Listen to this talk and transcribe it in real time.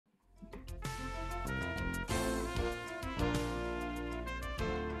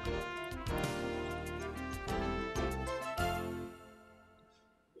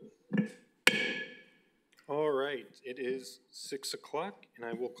it is 6 o'clock, and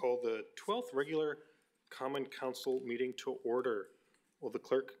I will call the 12th regular Common Council meeting to order. Will the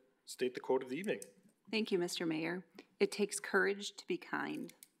clerk state the quote of the evening? Thank you, Mr. Mayor. It takes courage to be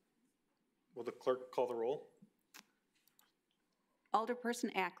kind. Will the clerk call the roll?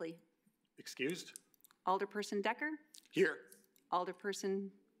 Alderperson Ackley. Excused? Alderperson Decker. Here. Alderperson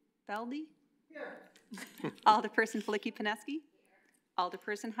Feldy. Here. Alderperson Flicky-Pineski.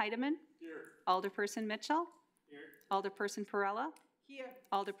 Alderperson Heidemann. Here. Alderperson Mitchell. Here. Alderperson Perella. Here.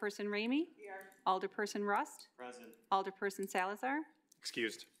 Alderperson Ramey. Here. Alderperson Rust. Present. Alderperson Salazar.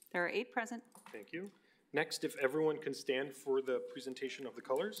 Excused. There are 8 present. Thank you. Next, if everyone can stand for the presentation of the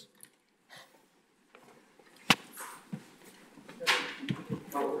colors.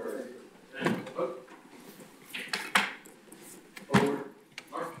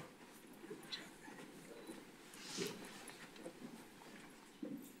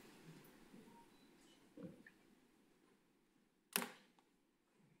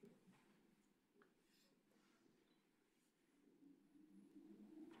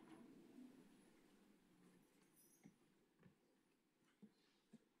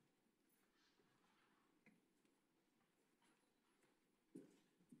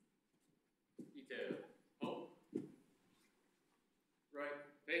 Hope. Right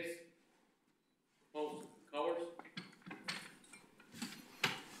face. Post colors.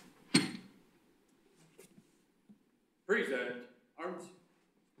 Present arms.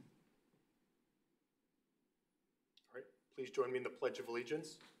 All right, please join me in the Pledge of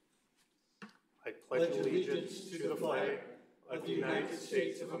Allegiance. I pledge allegiance to the flag of the United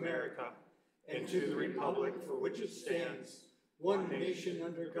States of America and to the republic for which it stands, one nation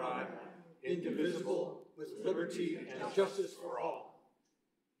under God, indivisible, with liberty and justice for all.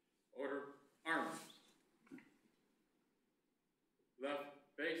 Order arms. Left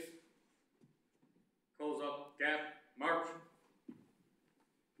face. Close up gap. March.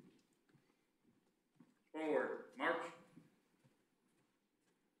 Forward. March.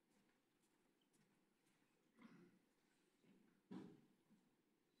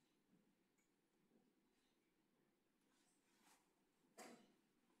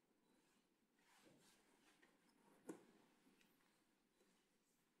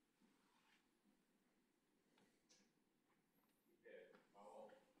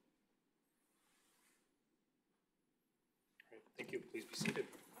 Thank you. Please be seated.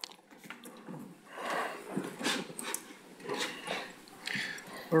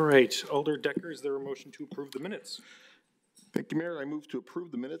 All right, Alder Decker, is there a motion to approve the minutes? Thank you, Mayor. I move to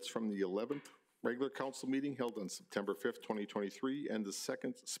approve the minutes from the 11th regular council meeting held on September 5th, 2023, and the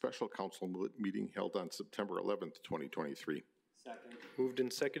second special council meeting held on September 11th, 2023. Second. Moved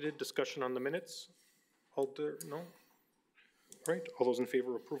and seconded. Discussion on the minutes? Alder, no? All right, all those in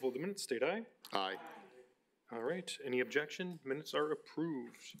favor of approval of the minutes, state aye. Aye. All right, any objection? Minutes are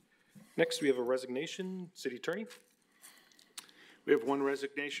approved. Next, we have a resignation. City Attorney. We have one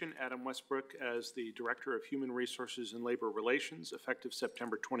resignation, Adam Westbrook, as the Director of Human Resources and Labor Relations, effective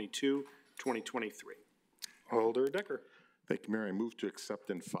September 22, 2023. Alder Decker. Thank you, Mayor. I move to accept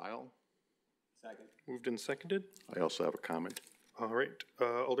and file. Second. Moved and seconded. I also have a comment. All right,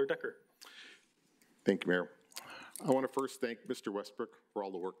 Alder Decker. Thank you, Mayor. I want to first thank Mr. Westbrook for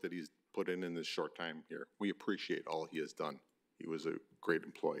all the work that he's put in this short time here. We appreciate all he has done. He was a great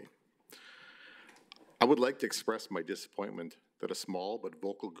employee. I would like to express my disappointment that a small but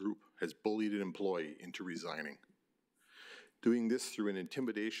vocal group has bullied an employee into resigning. Doing this through an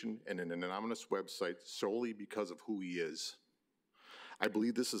intimidation and an anonymous website solely because of who he is. I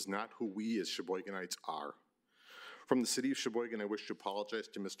believe this is not who we as Sheboyganites are. From the city of Sheboygan, I wish to apologize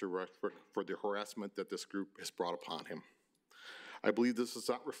to Mr. Westbrook for the harassment that this group has brought upon him. I believe this does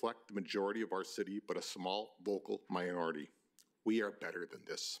not reflect the majority of our city, but a small, vocal minority. We are better than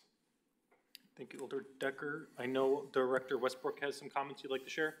this. Thank you, Alder Decker. I know Director Westbrook has some comments you'd like to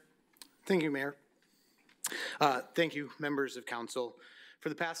share. Thank you, Mayor. Thank you, members of council. For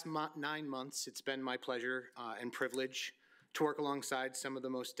the past 9 months, it's been my pleasure and privilege to work alongside some of the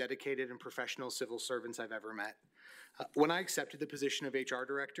most dedicated and professional civil servants I've ever met. When I accepted the position of HR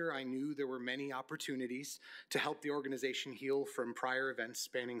Director, I knew there were many opportunities to help the organization heal from prior events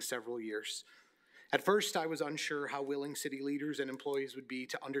spanning several years. At first, I was unsure how willing city leaders and employees would be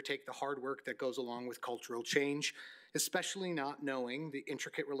to undertake the hard work that goes along with cultural change, especially not knowing the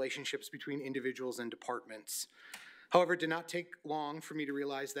intricate relationships between individuals and departments. However, it did not take long for me to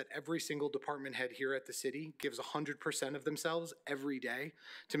realize that every single department head here at the city gives 100% of themselves every day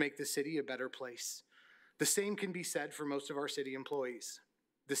to make the city a better place. The same can be said for most of our city employees.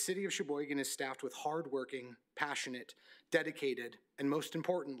 The city of Sheboygan is staffed with hardworking, passionate, dedicated, and most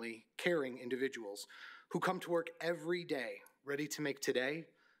importantly, caring individuals who come to work every day ready to make today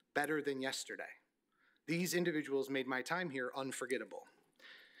better than yesterday. These individuals made my time here unforgettable.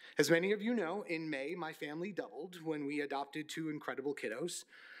 As many of you know, in May, my family doubled when we adopted 2 incredible kiddos.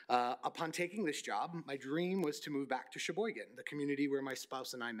 Upon taking this job, my dream was to move back to Sheboygan, the community where my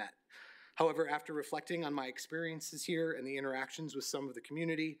spouse and I met. However, after reflecting on my experiences here and the interactions with some of the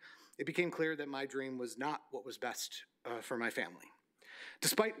community, it became clear that my dream was not what was best for my family.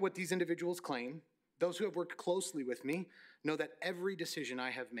 Despite what these individuals claim, those who have worked closely with me know that every decision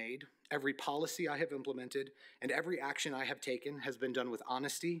I have made, every policy I have implemented, and every action I have taken has been done with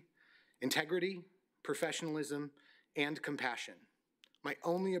honesty, integrity, professionalism, and compassion. My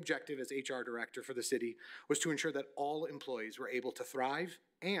only objective as HR director for the city was to ensure that all employees were able to thrive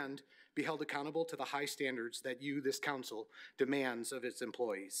and be held accountable to the high standards that you, this council, demands of its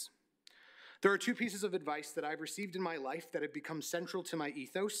employees. There are 2 pieces of advice that I've received in my life that have become central to my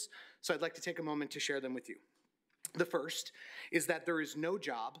ethos, so I'd like to take a moment to share them with you. The first is that there is no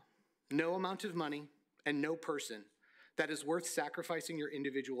job, no amount of money, and no person that is worth sacrificing your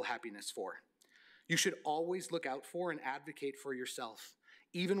individual happiness for. You should always look out for and advocate for yourself,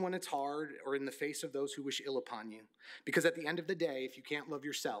 even when it's hard or in the face of those who wish ill upon you. Because at the end of the day, if you can't love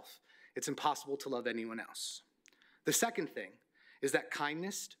yourself, it's impossible to love anyone else. The second thing is that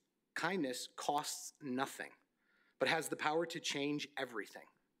kindness costs nothing, but has the power to change everything.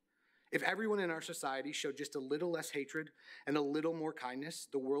 If everyone in our society showed just a little less hatred and a little more kindness,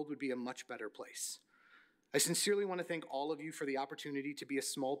 the world would be a much better place. I sincerely want to thank all of you for the opportunity to be a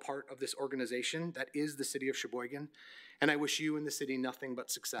small part of this organization that is the City of Sheboygan, and I wish you and the city nothing but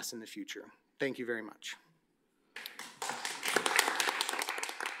success in the future. Thank you very much.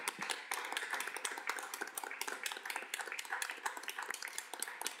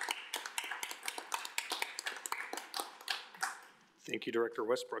 Thank you, Director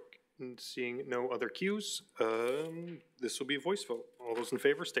Westbrook. And seeing no other cues, this will be a voice vote. All those in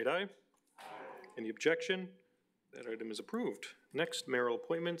favor, state aye. Any objection? That item is approved. Next, mayoral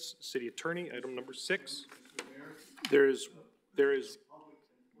appointments, city attorney, item number 6. There is,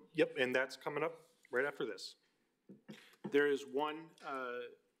 Yep, and that's coming up right after this. there is one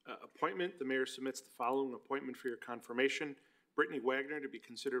appointment. The mayor submits the following appointment for your confirmation. Brittany Wagner to be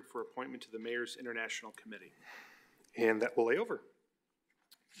considered for appointment to the Mayor's International Committee. And that will lay over.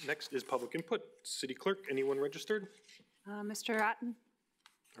 Next is public input. City clerk, anyone registered? Mr. Otten?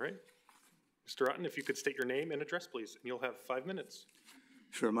 All right. Mr. Otten, if you could state your name and address, please, and you'll have 5 minutes.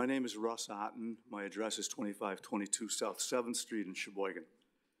 Sure. My name is Russ Otten. My address is 2522 South 7th Street in Sheboygan.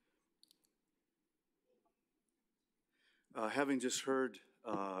 Having just heard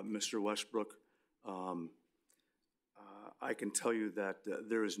Mr. Westbrook, I can tell you that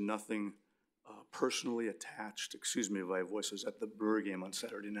there is nothing personally attached. Excuse me, my voice was at the Brewer game on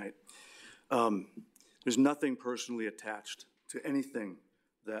Saturday night. There's nothing personally attached to anything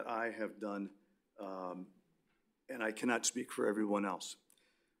that I have done, and I cannot speak for everyone else.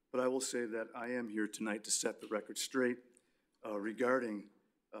 But I will say that I am here tonight to set the record straight regarding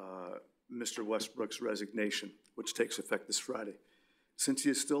Mr. Westbrook's resignation, which takes effect this Friday. Since he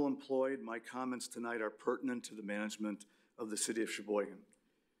is still employed, my comments tonight are pertinent to the management of the City of Sheboygan.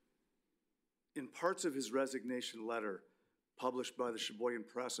 In parts of his resignation letter published by the Sheboygan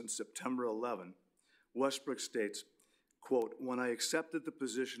Press on September 11, Westbrook states, quote, "When I accepted the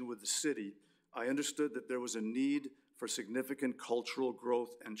position with the city, I understood that there was a need for significant cultural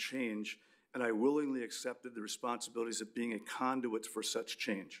growth and change, and I willingly accepted the responsibilities of being a conduit for such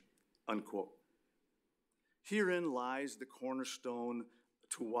change," unquote. Herein lies the cornerstone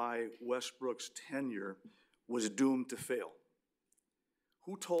to why Westbrook's tenure was doomed to fail.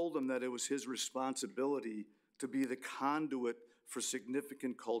 Who told him that it was his responsibility to be the conduit for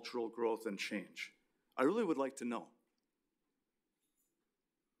significant cultural growth and change? I really would like to know.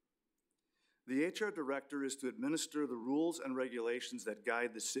 The HR director is to administer the rules and regulations that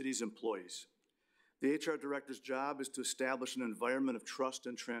guide the city's employees. The HR director's job is to establish an environment of trust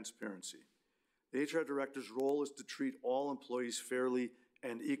and transparency. The HR director's role is to treat all employees fairly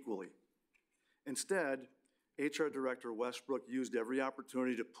and equally. Instead, HR Director Westbrook used every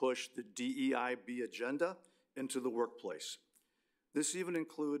opportunity to push the DEIB agenda into the workplace. This even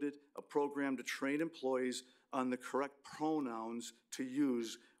included a program to train employees on the correct pronouns to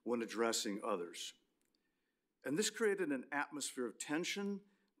use when addressing others. And this created an atmosphere of tension,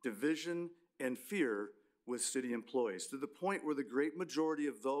 division, and fear with city employees, to the point where the great majority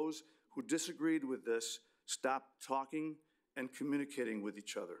of those who disagreed with this stopped talking and communicating with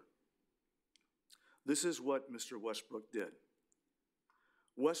each other. This is what Mr. Westbrook did.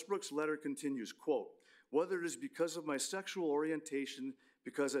 Westbrook's letter continues, quote, "Whether it is because of my sexual orientation,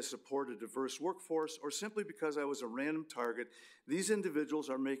 because I support a diverse workforce, or simply because I was a random target, these individuals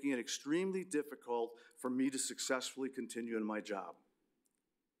are making it extremely difficult for me to successfully continue in my job.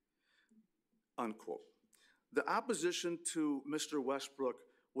 Unquote. The opposition to Mr. Westbrook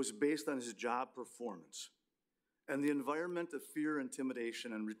was based on his job performance and the environment of fear,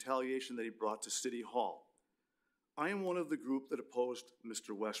 intimidation, and retaliation that he brought to City Hall. I am one of the group that opposed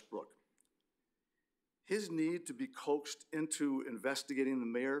Mr. Westbrook. His need to be coaxed into investigating the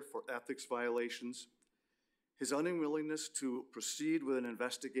mayor for ethics violations, his unwillingness to proceed with an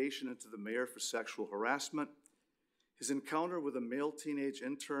investigation into the mayor for sexual harassment, his encounter with a male teenage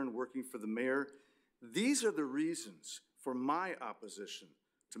intern working for the mayor, these are the reasons for my opposition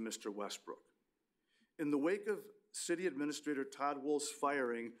to Mr. Westbrook. In the wake of City Administrator Todd Wool's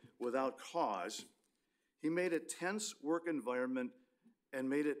firing without cause, he made a tense work environment and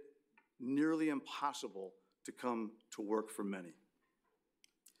made it nearly impossible to come to work for many.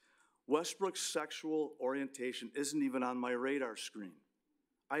 Westbrook's sexual orientation isn't even on my radar screen.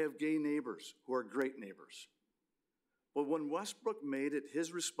 I have gay neighbors who are great neighbors. But when Westbrook made it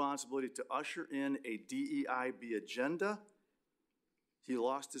his responsibility to usher in a DEIB agenda, he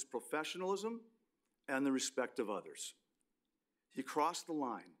lost his professionalism and the respect of others. He crossed the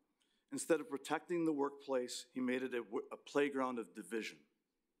line. Instead of protecting the workplace, he made it a playground of division.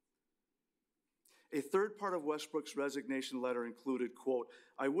 A third part of Westbrook's resignation letter included, quote,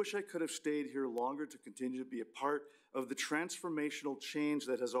 "I wish I could have stayed here longer to continue to be a part of the transformational change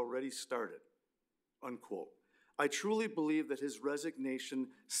that has already started," unquote. I truly believe that his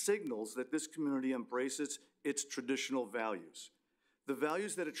resignation signals that this community embraces its traditional values, the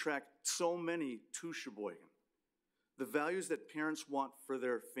values that attract so many to Sheboygan, the values that parents want for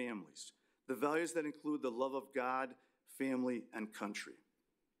their families, the values that include the love of God, family, and country.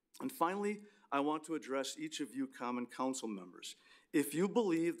 And finally, I want to address each of you common council members. If you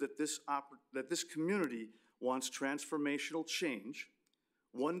believe that this community wants transformational change,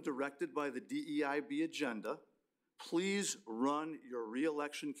 one directed by the DEIB agenda, please run your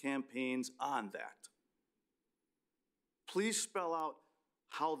re-election campaigns on that. Please spell out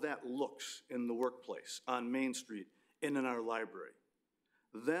how that looks in the workplace, on Main Street, and in our library.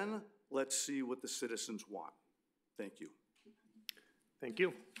 Then let's see what the citizens want. Thank you. Thank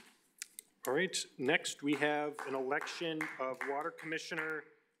you. All right, next we have an election of Water Commissioner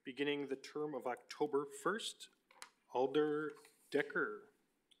beginning the term of October 1st. Alder Decker.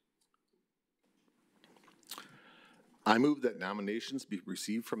 I move that nominations be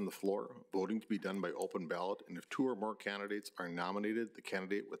received from the floor, voting to be done by open ballot, and if two or more candidates are nominated, the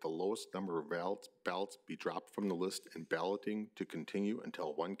candidate with the lowest number of ballots be dropped from the list and balloting to continue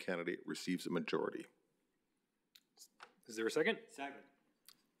until one candidate receives a majority. Is there a second? Second.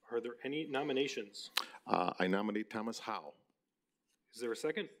 Are there any nominations? I nominate Thomas Howe. Is there a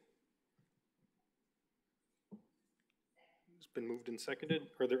second? It's been moved and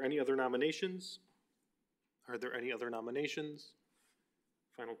seconded. Are there any other nominations? Are there any other nominations?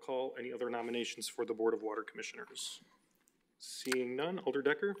 Final call, any other nominations for the Board of Water Commissioners? Seeing none, Alder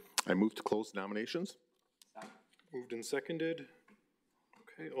Decker? I move to close nominations. Moved and seconded.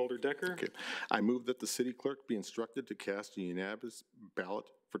 Okay, Alder Decker? Okay. I move that the city clerk be instructed to cast a unanimous ballot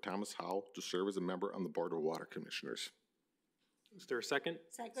for Thomas Howe to serve as a member on the Board of Water Commissioners. Is there a second?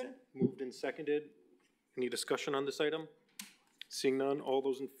 Second. Moved and seconded. Any discussion on this item? Seeing none, all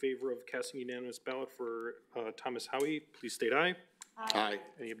those in favor of casting unanimous ballot for Thomas Howie, please state aye. Aye.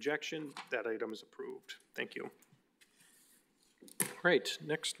 Any objection? That item is approved. Thank you. All right,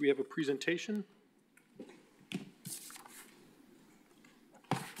 next we have a presentation.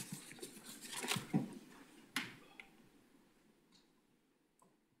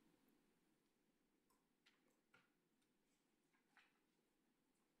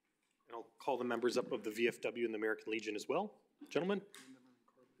 And I'll call the members up of the VFW and the American Legion as well. Gentlemen,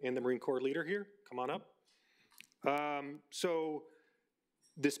 and the Marine Corps leader here, come on up. So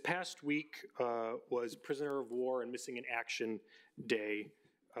this past week was Prisoner of War and Missing in Action Day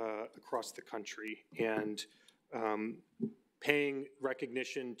across the country, and paying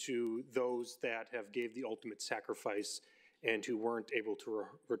recognition to those that have gave the ultimate sacrifice and who weren't able to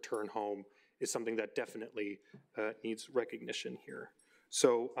return home is something that definitely needs recognition here.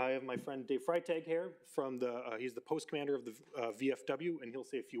 So I have my friend Dave Freitag here from he's the post commander of the VFW, and he'll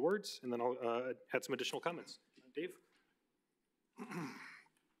say a few words, and then I'll add some additional comments. Dave?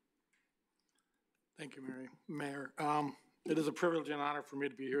 Thank you, Mayor. It is a privilege and honor for me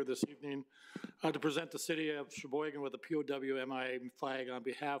to be here this evening to present the city of Sheboygan with a POW MIA flag on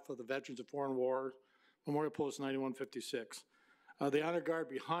behalf of the Veterans of Foreign War, Memorial Post 9156. The honor guard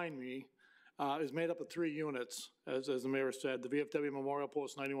behind me is made up of 3 units, as the mayor said: the VFW Memorial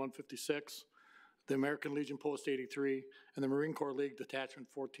Post 9156, the American Legion Post 83, and the Marine Corps League Detachment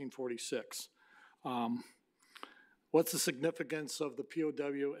 1446. What's the significance of the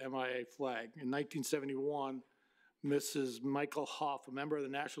POW MIA flag? In 1971, Mrs. Michael Hoff, a member of the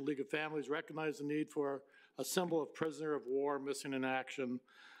National League of Families, recognized the need for a symbol of prisoner of war missing in action.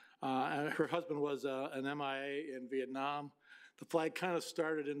 And her husband was an MIA in Vietnam. The flag kind of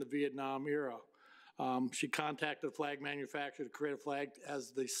started in the Vietnam era. She contacted a flag manufacturer to create a flag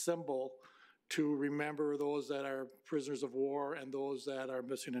as the symbol to remember those that are prisoners of war and those that are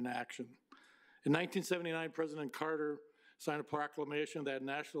missing in action. In 1979, President Carter signed a proclamation that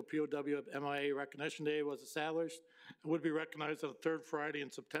National POW MIA Recognition Day was established and would be recognized on the 3rd Friday in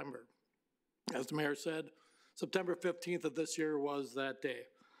September. As the mayor said, September 15th of this year was that day.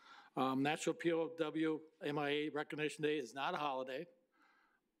 National POW MIA Recognition Day is not a holiday,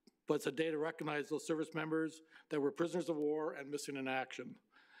 but it's a day to recognize those service members that were prisoners of war and missing in action.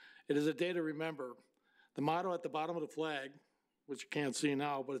 It is a day to remember. The motto at the bottom of the flag, which you can't see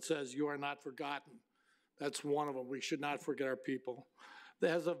now, but it says, "You are not forgotten." That's one of them. We should not forget our people.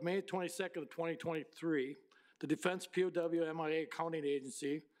 As of May 22nd of 2023, the Defense POW MIA Accounting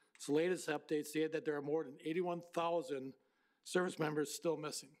Agency, its latest updates stated that there are more than 81,000 service members still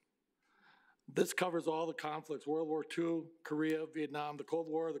missing. This covers all the conflicts: World War II, Korea, Vietnam, the Cold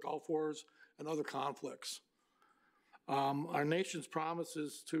War, the Gulf Wars, and other conflicts. Our nation's promise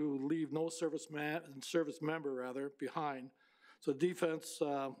is to leave no service member behind. So the Defense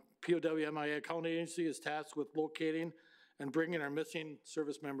POW MIA Accounting Agency is tasked with locating and bringing our missing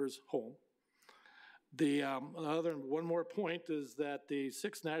service members home. One more point is that the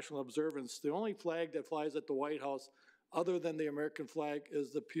 6th National Observance, the only flag that flies at the White House other than the American flag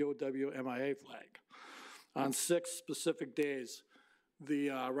is the POW MIA flag. On 6 specific days: the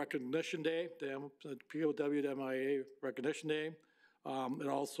Recognition Day, the POW MIA Recognition Day. It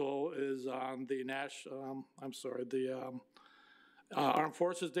also is on the Armed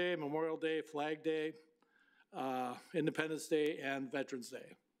Forces Day, Memorial Day, Flag Day, Independence Day, and Veterans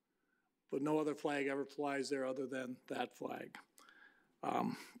Day. But no other flag ever flies there other than that flag.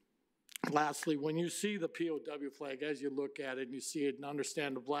 Lastly, when you see the POW flag, as you look at it and you see it and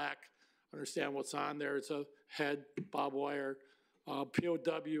understand the black, understand what's on there, it's a head, barbed wire,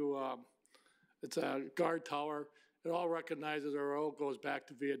 POW, it's a guard tower. It all recognizes or all goes back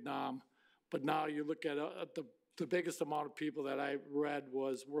to Vietnam. But now you look at the biggest amount of people that I read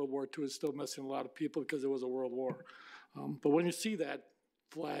was World War II is still missing a lot of people because it was a world war. But when you see that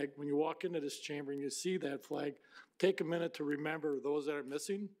flag, when you walk into this chamber and you see that flag, take a minute to remember those that are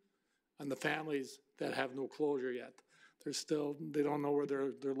missing and the families that have no closure yet. They don't know where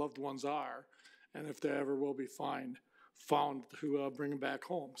their loved ones are, and if they ever will be found to bring them back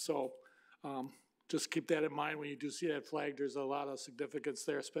home. So just keep that in mind when you do see that flag. There's a lot of significance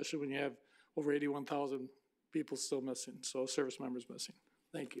there, especially when you have over 81,000 people still missing, so service members missing.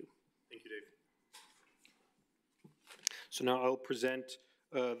 Thank you. Thank you, Dave. So now I'll present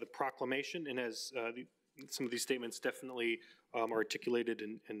the proclamation, and as some of these statements definitely are articulated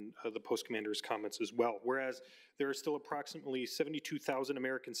in the post commander's comments as well. Whereas there are still approximately 72,000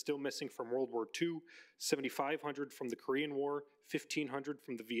 Americans still missing from World War II, 7,500 from the Korean War, 1,500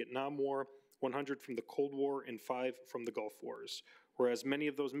 from the Vietnam War, 100 from the Cold War, and 5 from the Gulf Wars. Whereas many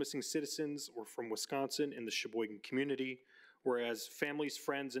of those missing citizens were from Wisconsin and the Sheboygan community, whereas families,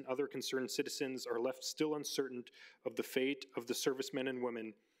 friends, and other concerned citizens are left still uncertain of the fate of the servicemen and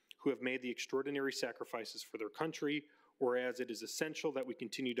women who have made the extraordinary sacrifices for their country, whereas it is essential that we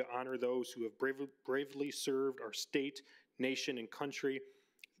continue to honor those who have bravely served our state, nation, and country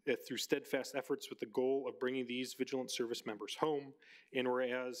through steadfast efforts with the goal of bringing these vigilant service members home. And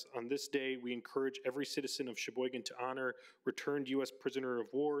whereas on this day, we encourage every citizen of Sheboygan to honor returned U.S. prisoner of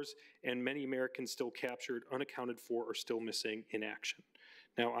wars and many Americans still captured, unaccounted for, or still missing in action.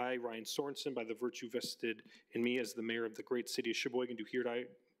 Now I, Ryan Sorensen, by the virtue vested in me as the mayor of the great city of Sheboygan, do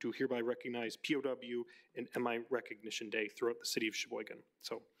hereby recognize POW and MI Recognition Day throughout the city of Sheboygan.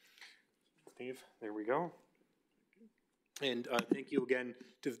 So, Steve, there we go. And thank you again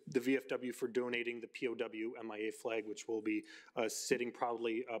to the VFW for donating the POW MIA flag, which will be sitting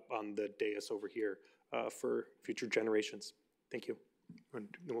proudly up on the dais over here for future generations. Thank you. And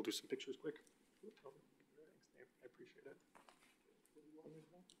then we'll do some pictures quick. I appreciate it.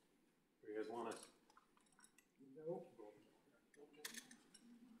 Where you guys want us? No.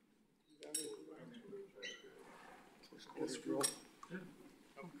 Scroll. Yeah.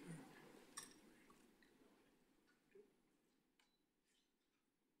 Sounds good.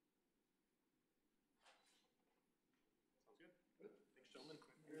 Thanks, gentlemen.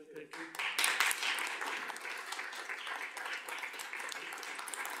 Thank you.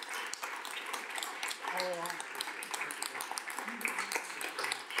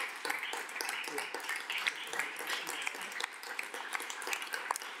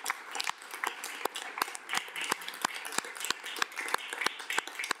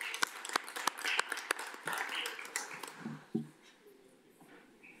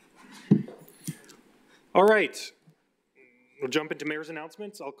 All right, we'll jump into mayor's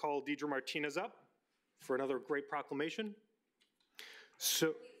announcements. I'll call Deidre Martinez up for another great proclamation.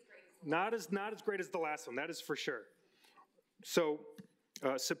 So, not as great as the last one, that is for sure. So,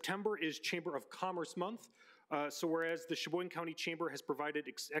 September is Chamber of Commerce Month. So whereas the Sheboygan County Chamber has provided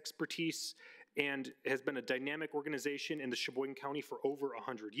expertise and has been a dynamic organization in the Sheboygan County for over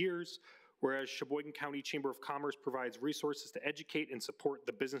 100 years, whereas Sheboygan County Chamber of Commerce provides resources to educate and support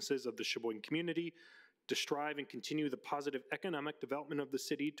the businesses of the Sheboygan community, to strive and continue the positive economic development of the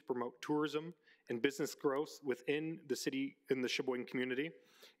city, to promote tourism and business growth within the city in the Sheboygan community.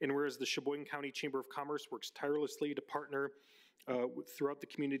 And whereas the Sheboygan County Chamber of Commerce works tirelessly to partner throughout the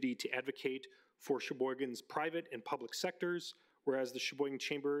community to advocate for Sheboygan's private and public sectors, whereas the Sheboygan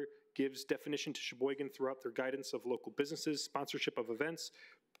Chamber gives definition to Sheboygan throughout their guidance of local businesses, sponsorship of events,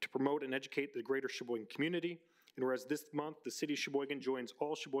 to promote and educate the greater Sheboygan community. And whereas this month, the city of Sheboygan joins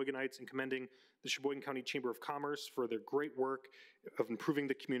all Sheboyganites in commending the Sheboygan County Chamber of Commerce for their great work of improving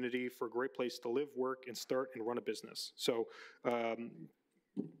the community, for a great place to live, work, and start and run a business. So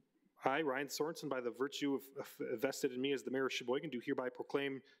I, Ryan Sorensen, by the virtue of vested in me as the mayor of Sheboygan, do hereby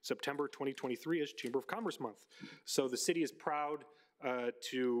proclaim September 2023 as Chamber of Commerce Month. So the city is proud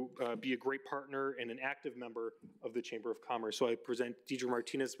to be a great partner and an active member of the Chamber of Commerce. So I present Deidre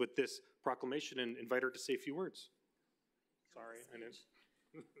Martinez with this proclamation and invite her to say a few words. Sorry, I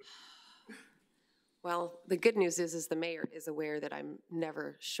know. Well, the good news is the mayor is aware that I'm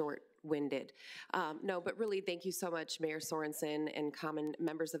never short-winded. No, but really, thank you so much, Mayor Sorensen and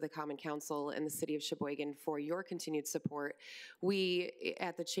members of the Common Council and the City of Sheboygan for your continued support. We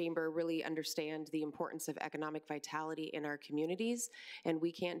at the Chamber really understand the importance of economic vitality in our communities, and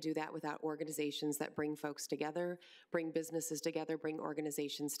we can't do that without organizations that bring folks together, bring businesses together, bring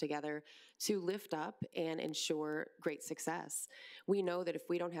organizations together to lift up and ensure great success. We know that if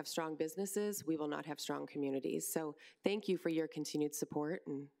we don't have strong businesses, we will not have strong communities. So thank you for your continued support,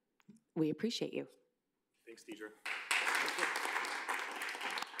 and we appreciate you. Thanks, Deidre. Thank you.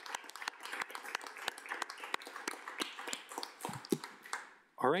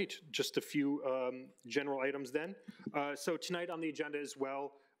 All right, just a few general items then. So tonight on the agenda as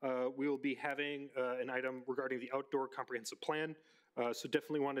well, we will be having an item regarding the outdoor comprehensive plan. So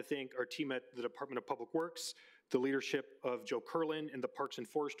definitely want to thank our team at the Department of Public Works, the leadership of Joe Curlin and the Parks and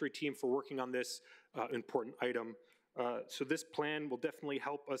Forestry team for working on this important item. So this plan will definitely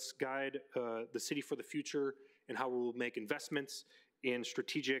help us guide the city for the future and how we will make investments in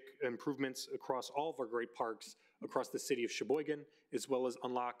strategic improvements across all of our great parks across the city of Sheboygan, as well as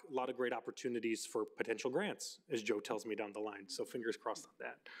unlock a lot of great opportunities for potential grants, as Joe tells me down the line. So fingers crossed on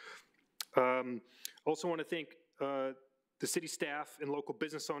that. Also want to thank the city staff and local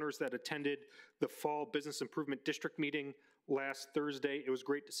business owners that attended the Fall Business Improvement District meeting last Thursday. It was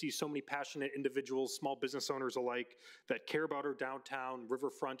great to see so many passionate individuals, small business owners alike, that care about our downtown,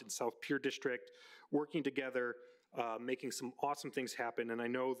 Riverfront, and South Pier District, working together, making some awesome things happen. And I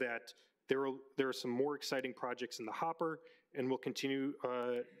know that there are some more exciting projects in the hopper, and we'll continue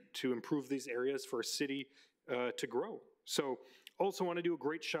to improve these areas for our city to grow. So also want to do a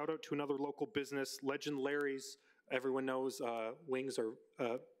great shout out to another local business, Legend Larry's. Everyone knows wings are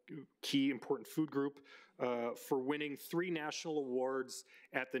a key important food group, for winning 3 national awards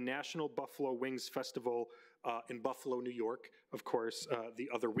at the National Buffalo Wings Festival in Buffalo, New York, of course, the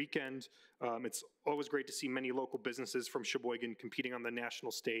other weekend. It's always great to see many local businesses from Sheboygan competing on the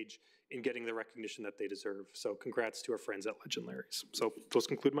national stage and getting the recognition that they deserve. So congrats to our friends at Legend Larry's. So those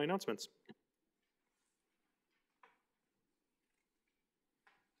conclude my announcements.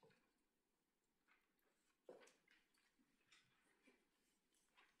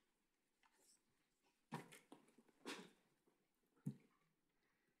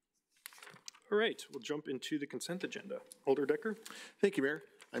 All right, we'll jump into the consent agenda. Alder Decker? Thank you, Mayor.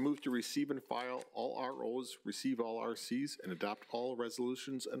 I move to receive and file all ROs, receive all RCs, and adopt all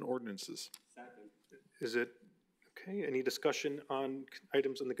resolutions and ordinances. Second. Is it, okay, any discussion on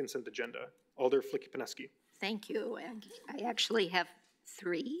items on the consent agenda? Alder Flicky-Paneski. Thank you, and I actually have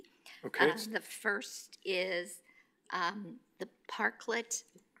 3. Okay. The first is the parklet,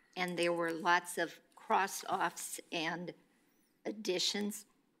 and there were lots of cross-offs and additions.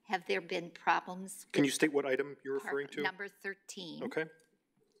 Have there been problems? Can you state what item you're referring to? Number 13. Okay.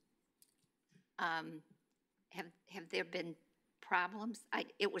 Have there been problems?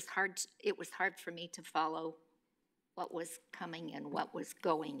 It was hard for me to follow what was coming and what was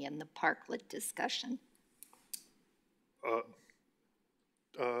going in the parklet discussion.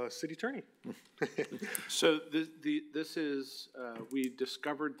 City Attorney. So this is, we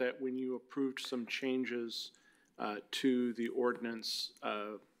discovered that when you approved some changes to the ordinance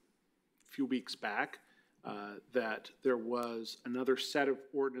a few weeks back, that there was another set of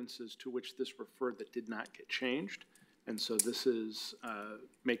ordinances to which this referred that did not get changed. And so this is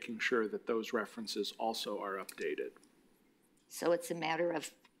making sure that those references also are updated. So it's a matter of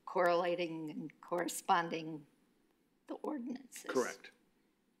correlating and corresponding the ordinances? Correct.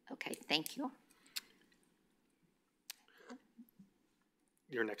 Okay, thank you.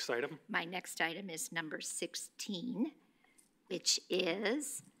 Your next item? My next item is number 16, which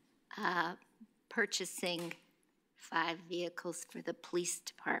is purchasing 5 vehicles for the police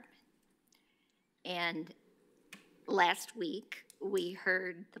department. And last week, we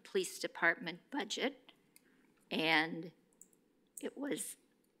heard the police department budget, and it was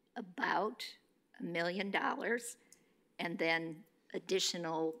about $1 million, and then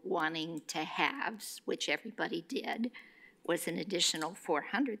additional wanting to haves, which everybody did, was an additional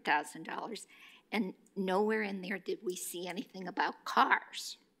 $400,000. And nowhere in there did we see anything about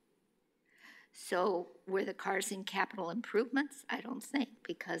cars. So were the cars in capital improvements? I don't think,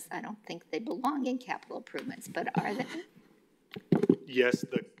 because I don't think they belong in capital improvements, but are they? Yes,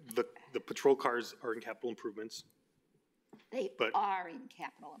 the patrol cars are in capital improvements. They But- are in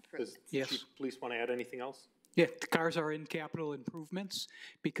capital Does improvements. Yes. Chief of Police want to add anything else? Yeah, the cars are in capital improvements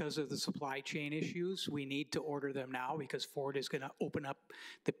because of the supply chain issues. We need to order them now because Ford is going to open up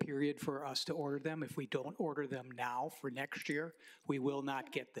the period for us to order them. If we don't order them now for next year, we will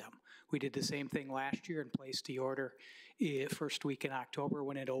not get them. We did the same thing last year and placed the order first week in October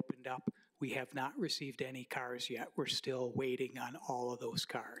when it opened up. We have not received any cars yet. We're still waiting on all of those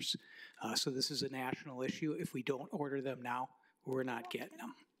cars. So this is a national issue. If we don't order them now, we're not getting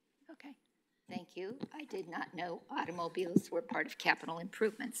them. Okay, thank you. I did not know automobiles were part of capital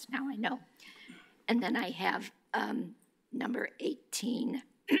improvements. Now I know. And then I have number 18,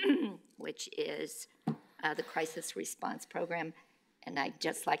 which is the crisis response program. And I'd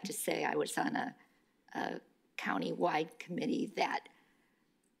just like to say I was on a county-wide committee that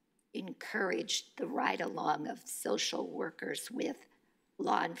encouraged the ride-along of social workers with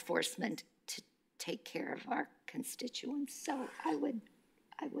law enforcement to take care of our constituents. So I would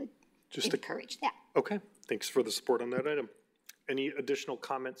encourage that. Okay, thanks for the support on that item. Any additional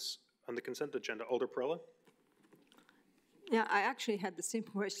comments on the consent agenda? Alder Perella? Yeah, I actually had the same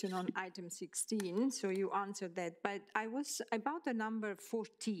question on item 16, so you answered that. But I was about the number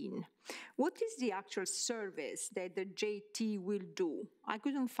 14. What is the actual service that the JT will do? I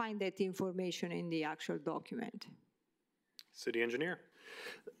couldn't find that information in the actual document. City Engineer?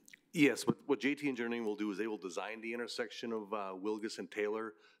 Yes, what JT Engineering will do is they will design the intersection of Wilgus and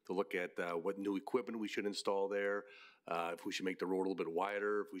Taylor to look at what new equipment we should install there, if we should make the road a little bit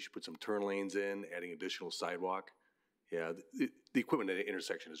wider, if we should put some turn lanes in, adding additional sidewalk. Yeah, the equipment at the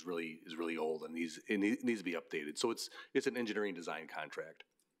intersection is really old and it needs to be updated. So it's an engineering design contract.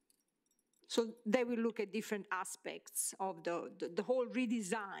 So they will look at different aspects of the whole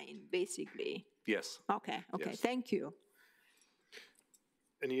redesign, basically. Yes. Okay, Yes. Thank you.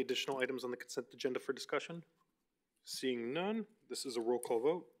 Any additional items on the consent agenda for discussion? Seeing none, this is a roll call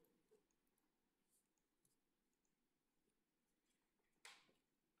vote.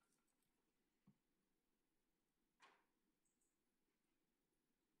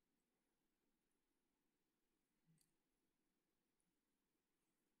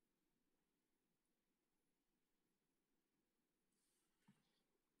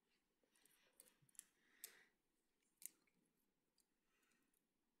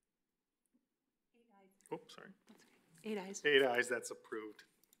 Oh, sorry. 8 ayes. 8 ayes, that's approved.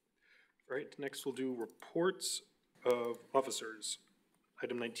 All right, next we'll do reports of officers.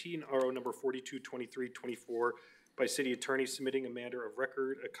 Item 19, RO number 422324, by city attorney submitting a matter of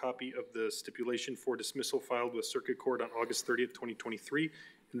record, a copy of the stipulation for dismissal filed with Circuit Court on August 30th, 2023,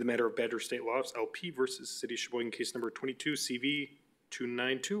 in the matter of Badger State Lofts LP versus City of Sheboygan, case number 22 CV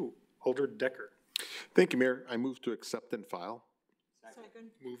 292. Alder Decker. Thank you, Mayor. I move to accept and file. Second.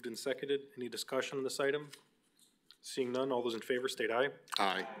 Moved and seconded. Any discussion on this item? Seeing none, all those in favor state aye.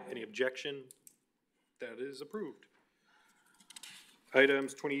 Aye. Any objection? That is approved.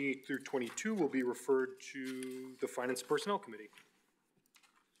 Items 20 through 22 will be referred to the Finance and Personnel Committee.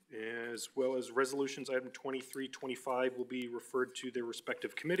 As well as resolutions, item 23, 25 will be referred to their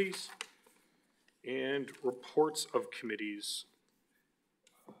respective committees. And reports of committees.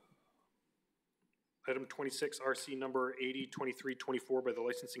 Item 26, RC number 802324 by the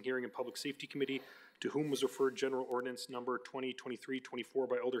Licensing, Hearing, and Public Safety Committee, to whom was referred General Ordinance number 2023-24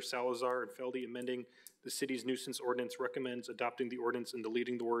 by Alder Salazar and Feldy, amending the city's nuisance ordinance, recommends adopting the ordinance and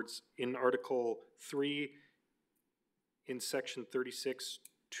deleting the words in Article 3 in Section 36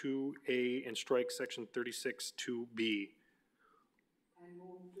 2A and strike Section 36 2B.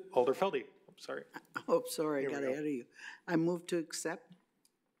 Alder Felde, I'm sorry. Oh, sorry, I Here we got go. ahead of you. I move to accept.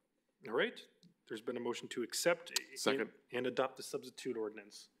 All right, there's been a motion to accept Second. and adopt the substitute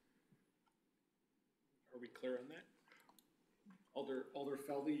ordinance. Are we clear on that? Alder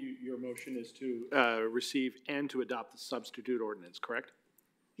Felde, your motion is to receive and to adopt the substitute ordinance, correct?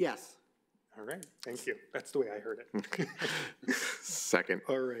 Yes. All right, thank you. That's the way I heard it. Second.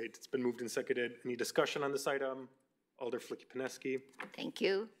 All right, it's been moved and seconded. Any discussion on this item? Alder Flicky-Pineski. Thank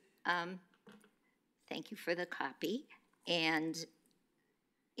you. Thank you for the copy. And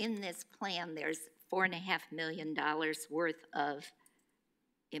in this plan, there's $4.5 million worth of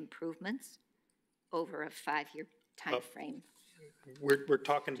improvements over a 5-year time frame. We're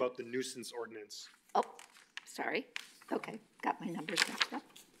talking about the nuisance ordinance. Oh, sorry. Okay, got my numbers mixed up.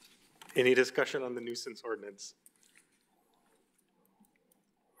 Any discussion on the nuisance ordinance?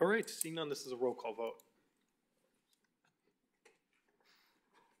 All right, seeing none, this is a roll call vote.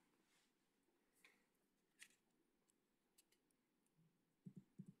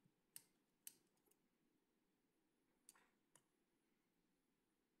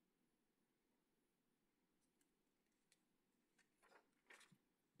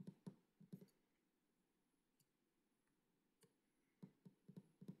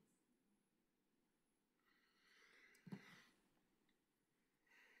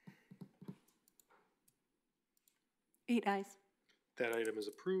 Eight ayes. That item is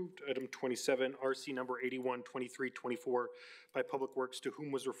approved. Item 27, RC number 812324 by Public Works, to whom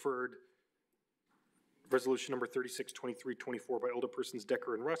was referred resolution number 362324 by Alderpersons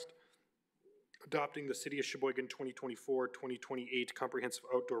Decker and Rust, adopting the City of Sheboygan 2024-2028 Comprehensive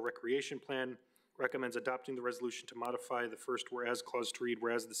Outdoor Recreation Plan, recommends adopting the resolution to modify the first whereas clause to read,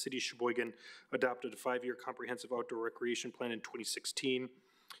 whereas the City of Sheboygan adopted a 5-year Comprehensive Outdoor Recreation Plan in 2016,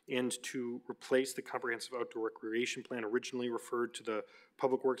 and to replace the Comprehensive Outdoor Recreation Plan originally referred to the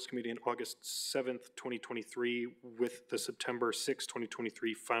Public Works Committee on August 7th, 2023 with the September 6th,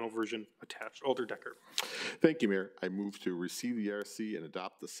 2023 final version attached. Alder Decker. Thank you, Mayor. I move to receive the RC and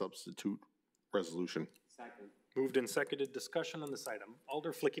adopt the substitute resolution. Second. Moved and seconded. Discussion on this item.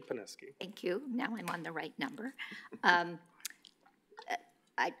 Alder Flicky-Pineski. Thank you. Now I'm on the right number. I'm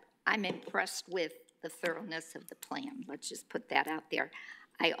impressed with the thoroughness of the plan. Let's just put that out there.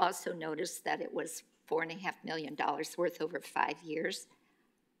 I also noticed that it was $4.5 million worth over 5 years.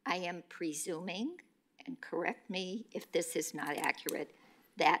 I am presuming, and correct me if this is not accurate,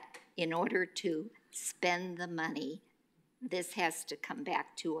 that in order to spend the money, this has to come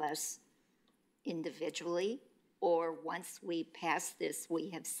back to us individually, or once we pass this,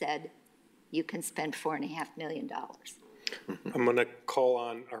 we have said you can spend $4.5 million. I'm going to call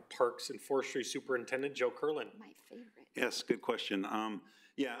on our Parks and Forestry Superintendent, Joe Curlin. My favorite. Yes, good question.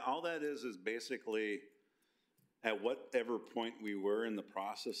 Yeah, all that is basically at whatever point we were in the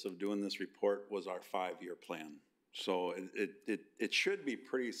process of doing this report was our 5-year plan. So it should be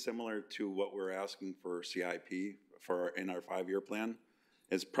pretty similar to what we're asking for CIP in our 5-year plan.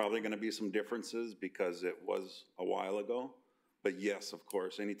 It's probably going to be some differences because it was a while ago. But yes, of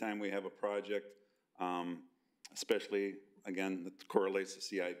course, anytime we have a project, especially, again, that correlates to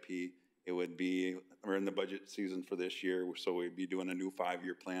CIP, it would be, we're in the budget season for this year, so we'd be doing a new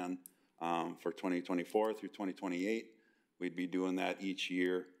 5-year plan for 2024 through 2028. We'd be doing that each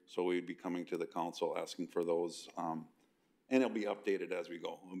year, so we'd be coming to the council asking for those, and it'll be updated as we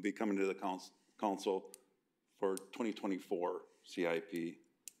go. We'll be coming to the council for 2024 CIP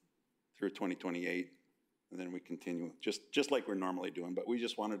through 2028, and then we continue, just like we're normally doing, but we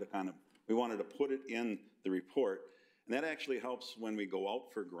just wanted to we wanted to put it in the report, and that actually helps when we go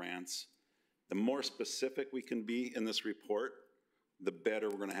out for grants. The more specific we can be in this report, the better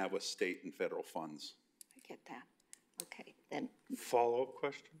we're going to have with state and federal funds. I get that. Okay, then. Follow-up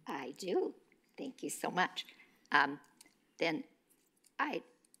question? I do. Thank you so much. Then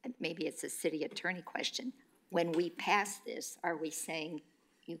maybe it's a city attorney question. When we pass this, are we saying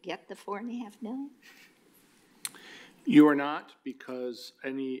you get the $4.5 million? You are not, because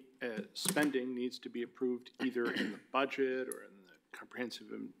any spending needs to be approved either in the budget or in the comprehensive,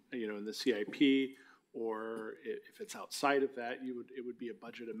 in the CIP, or if it's outside of that, it would be a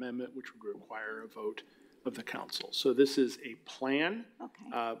budget amendment, which would require a vote of the council. So this is a plan,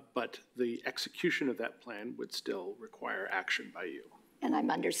 okay. But the execution of that plan would still require action by you. And I'm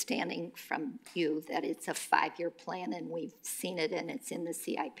understanding from you that it's a 5-year plan and we've seen it and it's in the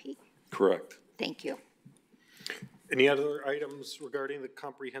CIP. Correct. Thank you. Any other items regarding the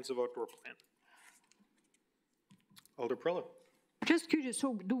comprehensive outdoor plan? Alder Prella. Just curious,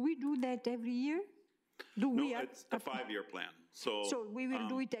 so do we do that every year? No, it's a 5-year plan. So we will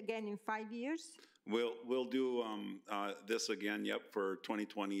do it again in 5 years? We'll do, this again, yep, for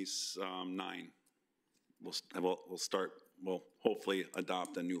 2029. We'll hopefully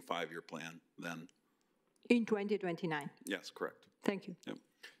adopt a new 5-year plan then. In 2029? Yes, correct. Thank you. Yep.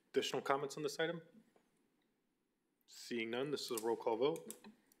 Additional comments on this item? Seeing none, this is a roll call vote.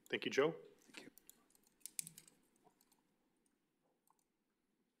 Thank you, Joe. Thank you.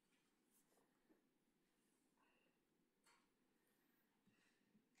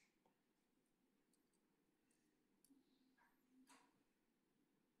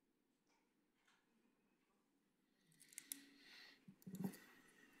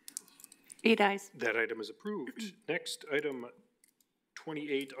 8 ayes. That item is approved. Next, item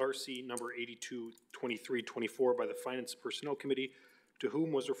 28 RC number 822324 by the Finance and Personnel Committee, to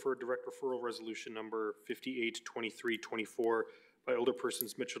whom was referred direct referral resolution number 582324 by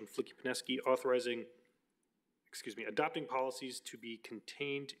Alderpersons Mitchell and Flicky-Pineski, authorizing, adopting policies to be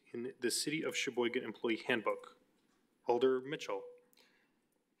contained in the City of Sheboygan Employee Handbook. Alder Mitchell.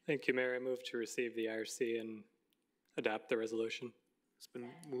 Thank you, Mayor. I move to receive the RC and adopt the resolution. It's been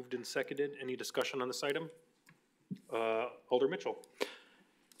moved and seconded. Any discussion on this item? Alder Mitchell.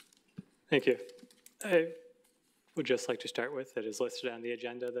 Thank you. I would just like to start with, it is listed on the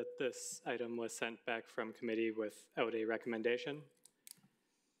agenda that this item was sent back from committee without a recommendation.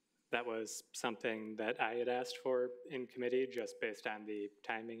 That was something that I had asked for in committee just based on the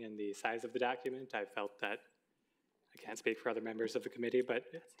timing and the size of the document. I felt that, I can't speak for other members of the committee, but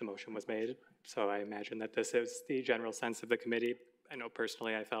the motion was made. So I imagine that this is the general sense of the committee. I know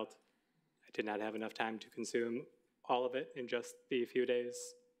personally I felt I did not have enough time to consume all of it in just the few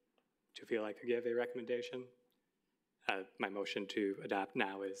days to feel I could give a recommendation. My motion to adopt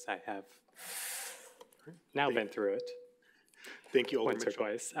now is I have now been through it. Thank you, Alder once Mitchell. or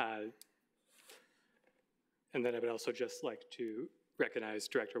twice. And then I would also just like to recognize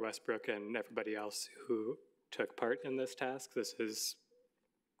Director Westbrook and everybody else who took part in this task. This is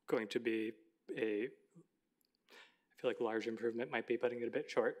going to be I feel like a large improvement, might be putting it a bit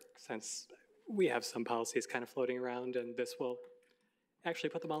short, since we have some policies kind of floating around, and this will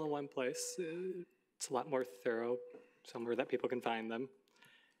actually put them all in one place. It's a lot more thorough, somewhere that people can find them.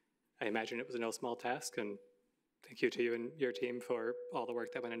 I imagine it was no small task, and thank you to you and your team for all the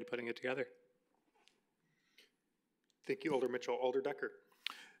work that went into putting it together. Thank you, Alder Mitchell. Alder Decker.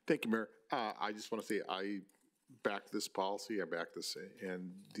 Thank you, Mayor. I just want to say I back this policy, I back this,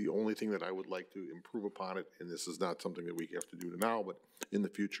 and the only thing that I would like to improve upon it, and this is not something that we have to do now, but in the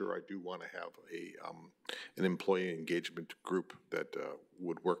future, I do want to have an employee engagement group that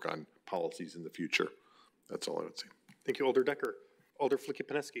would work on policies in the future. That's all I would say. Thank you, Alder Decker. Alder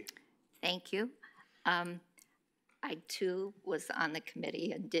Flicky-Pineski. Thank you. I too was on the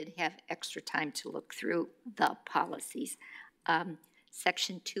committee and did have extra time to look through the policies.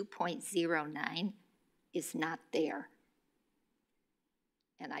 Section 2.09 is not there.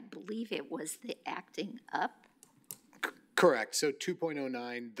 And I believe it was the acting up. Correct. So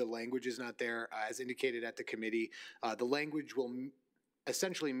 2.09, the language is not there. As indicated at the committee, the language will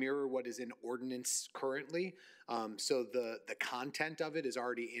essentially mirror what is in ordinance currently. So the content of it is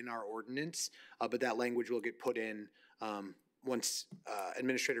already in our ordinance, but that language will get put in once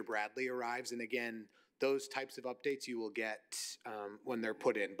Administrator Bradley arrives. And again, those types of updates you will get when they're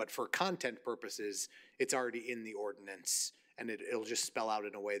put in. But for content purposes, it's already in the ordinance, and it'll just spell out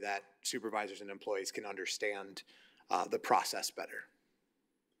in a way that supervisors and employees can understand the process better.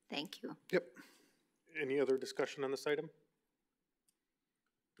 Thank you. Yep. Any other discussion on this item?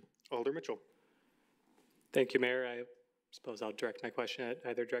 Alder Mitchell. Thank you, Mayor. I suppose I'll direct my question at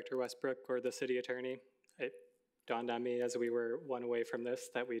either Director Westbrook or the city attorney. It dawned on me as we were one away from this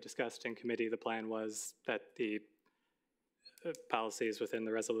that we discussed in committee, the plan was that the policies within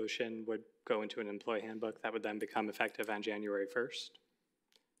the resolution would go into an employee handbook that would then become effective on January 1st.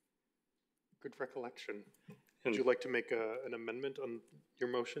 Good recollection. Would you like to make an amendment on your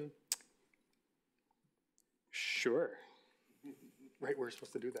motion? Sure. Right, we're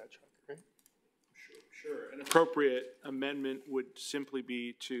supposed to do that, Chuck, right? Sure. An appropriate amendment would simply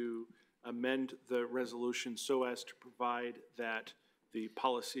be to amend the resolution so as to provide that the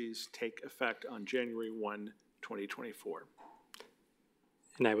policies take effect on January 1, 2024.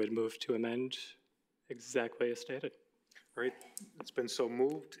 And I would move to amend exactly as stated. All right, it's been so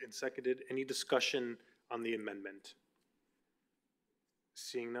moved and seconded. Any discussion on the amendment?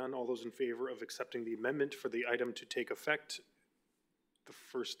 Seeing none, all those in favor of accepting the amendment for the item to take effect the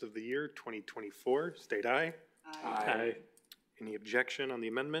first of the year, 2024, state aye. Aye. Any objection on the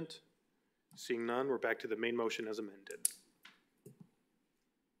amendment? Seeing none, we're back to the main motion as amended.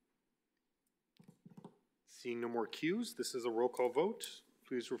 Seeing no more cues, this is a roll call vote.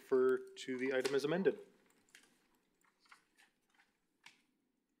 please refer to the item as amended.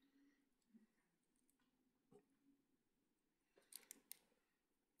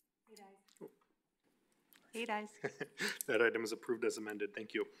 Eight ayes. That item is approved as amended.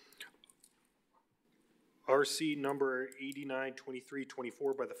 Thank you. RC number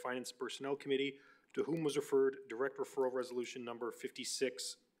 892324 by the Finance Personnel Committee, to whom was referred direct referral resolution number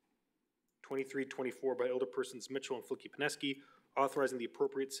 562324 by Alderpersons Mitchell and Flicky-Pineski, authorizing the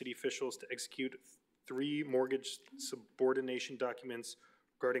appropriate city officials to execute 3 mortgage subordination documents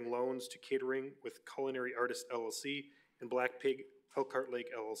regarding loans to catering with Culinary Artist LLC and Black Pig Elkhart Lake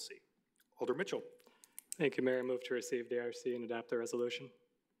LLC. Alder Mitchell. Thank you, Mayor. I move to receive the RC and adopt the resolution.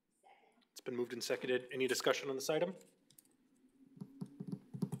 It's been moved and seconded. Any discussion on this item?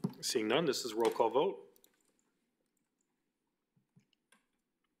 Seeing none, this is roll call vote.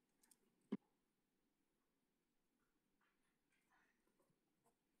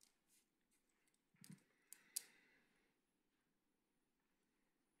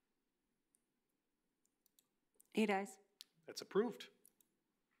 Eight ayes. That's approved.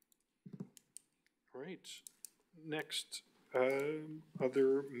 All right. Next,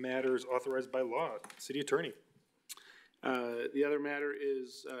 other matters authorized by law. City Attorney. The other matter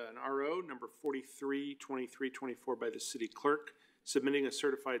is an RO, number 432324 by the city clerk, submitting a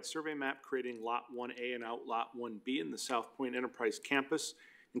certified survey map creating Lot 1A and Outlot 1B in the South Point Enterprise Campus,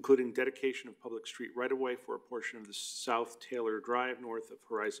 including dedication of public street right-of-way for a portion of the South Taylor Drive north of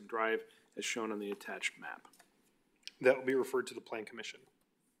Horizon Drive, as shown on the attached map. That will be referred to the Plan Commission.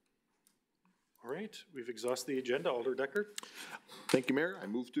 All right, we've exhausted the agenda. Alder Decker. Thank you, Mayor. I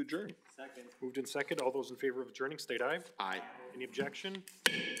move to adjourn. Second. Moved in second. All those in favor of adjourning, state aye. Aye. Any objection?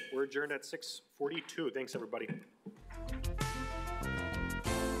 We're adjourned at 6:42. Thanks, everybody.